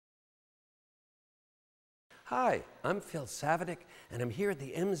Hi, I'm Phil Savidik, and I'm here at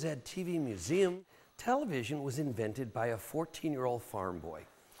the MZTV Museum. Television was invented by a 14-year-old farm boy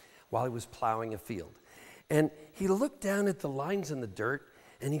while he was plowing a field. And he looked down at the lines in the dirt,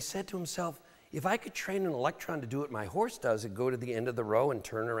 and he said to himself, if I could train an electron to do what my horse does and go to the end of the row and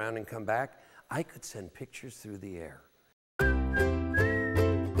turn around and come back, I could send pictures through the air.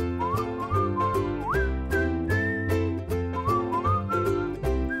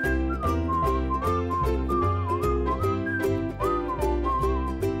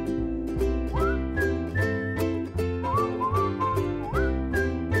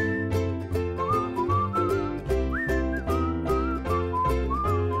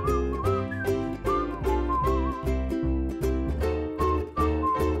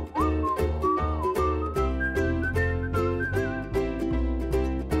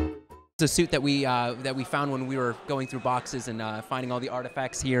 A suit that we found when we were going through boxes and finding all the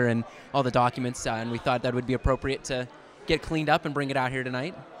artifacts here and all the documents, and we thought that would be appropriate to get cleaned up and bring it out here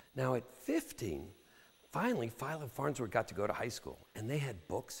tonight. Now at 15, finally Philo Farnsworth got to go to high school, and they had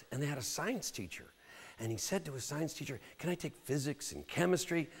books and they had a science teacher. And he said to his science teacher, can I take physics and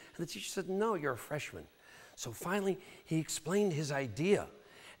chemistry? And the teacher said, no, you're a freshman. So finally he explained his idea,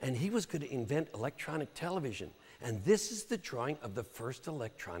 and he was going to invent electronic television. And this is the drawing of the first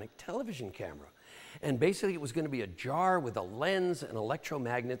electronic television camera. And basically it was going to be a jar with a lens and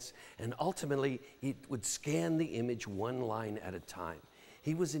electromagnets, and ultimately it would scan the image one line at a time.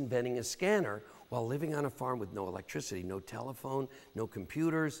 He was inventing a scanner while living on a farm with no electricity, no telephone, no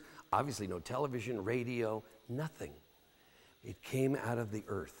computers, obviously no television, radio, nothing. It came out of the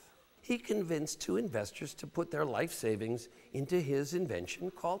earth. He convinced two investors to put their life savings into his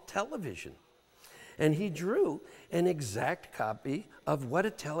invention called television. And he drew an exact copy of what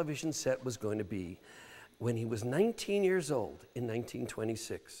a television set was going to be when he was 19 years old in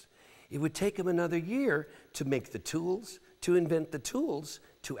 1926. It would take him another year to make the tools, to invent the tools,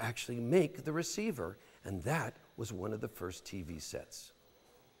 to actually make the receiver, and that was one of the first TV sets.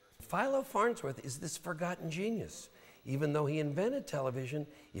 Philo Farnsworth is this forgotten genius. Even though he invented television,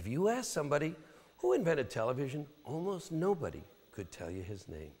 if you ask somebody who invented television, almost nobody could tell you his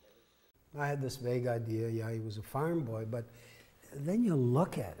name. I had this vague idea, yeah, he was a farm boy, but then you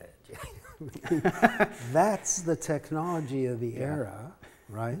look at it. That's the technology of the era,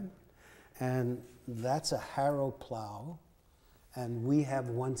 right? And that's a harrow plow, and we have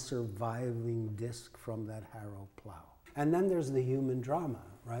one surviving disc from that harrow plow. And then there's the human drama,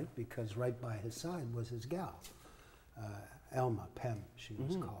 right? Because right by his side was his gal, Elma Pem, she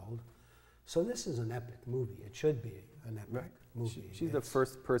was called. So this is an epic movie. It should be an epic movie. She's the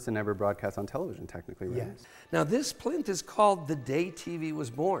first person ever broadcast on television, technically, right? Yes. Now this plinth is called The Day TV Was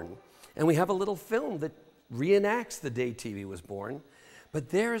Born, and we have a little film that reenacts the day TV was born, but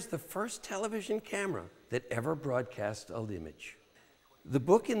there is the first television camera that ever broadcast an image. The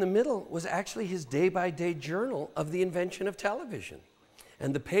book in the middle was actually his day-by-day journal of the invention of television.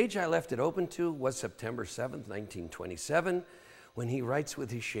 And the page I left it open to was September 7th, 1927, when he writes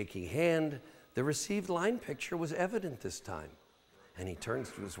with his shaking hand, the received line picture was evident this time. And he turns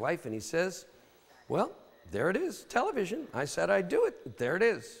to his wife and he says, well, there it is, television. I said I'd do it, there it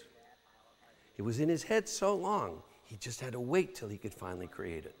is. It was in his head so long, he just had to wait till he could finally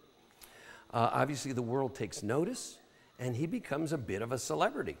create it. Obviously the world takes notice, and he becomes a bit of a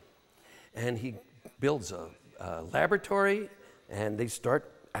celebrity. And he builds a laboratory, and they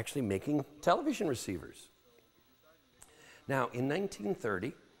start actually making television receivers. Now, in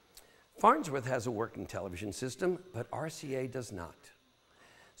 1930, Farnsworth has a working television system, but RCA does not.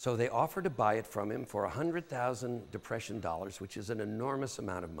 So they offer to buy it from him for 100,000 Depression dollars, which is an enormous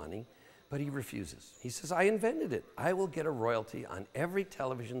amount of money, but he refuses. He says, I invented it. I will get a royalty on every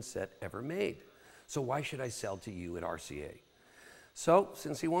television set ever made. So why should I sell to you at RCA? So,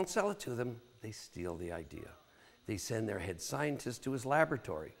 since he won't sell it to them, they steal the idea. They send their head scientist to his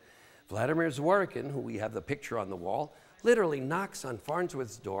laboratory. Vladimir Zworykin, who we have the picture on the wall, literally knocks on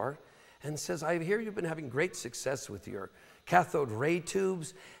Farnsworth's door and says, I hear you've been having great success with your cathode ray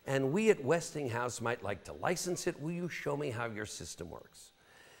tubes, and we at Westinghouse might like to license it. Will you show me how your system works?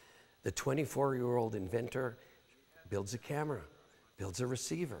 The 24-year-old inventor builds a camera, builds a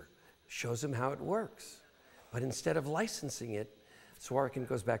receiver, shows him how it works. But instead of licensing it, Zworykin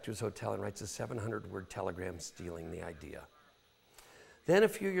goes back to his hotel and writes a 700-word telegram stealing the idea. Then a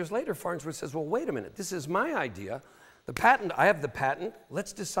few years later, Farnsworth says, well, wait a minute, this is my idea. The patent, I have the patent,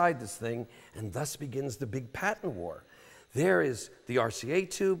 let's decide this thing, and thus begins the big patent war. There is the RCA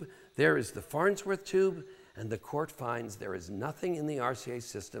tube, there is the Farnsworth tube, and the court finds there is nothing in the RCA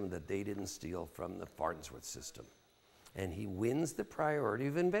system that they didn't steal from the Farnsworth system. And he wins the priority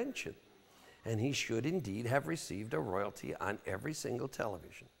of invention. and he should indeed have received a royalty on every single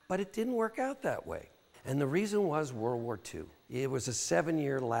television. But it didn't work out that way. And the reason was World War II. It was a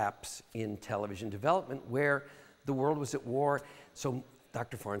 7-year lapse in television development where the world was at war. So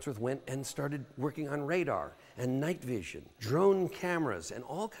Dr. Farnsworth went and started working on radar and night vision, drone cameras, and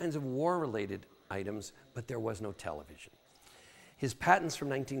all kinds of war-related items, but there was no television. His patents from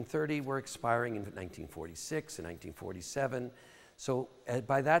 1930 were expiring in 1946 and 1947. So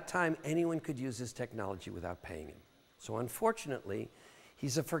by that time, anyone could use his technology without paying him. So unfortunately,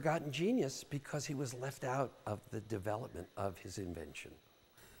 he's a forgotten genius because he was left out of the development of his invention.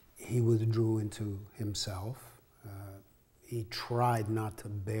 He withdrew into himself. He tried not to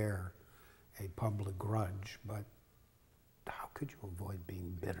bear a public grudge, but how could you avoid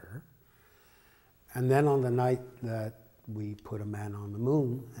being bitter? And then on the night that we put a man on the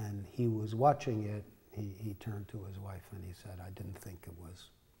moon and he was watching it, he turned to his wife and he said, I didn't think it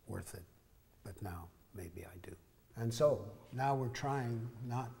was worth it, but now maybe I do. And so now we're trying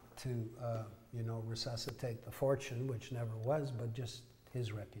not to, resuscitate the fortune, which never was, but just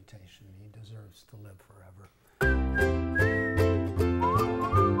his reputation. He deserves to live forever.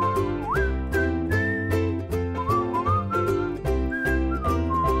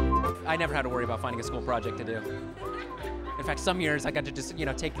 I never had to worry about finding a school project to do. In fact, some years I got to just,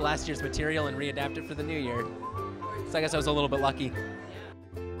 take last year's material and readapt it for the new year. So I guess I was a little bit lucky.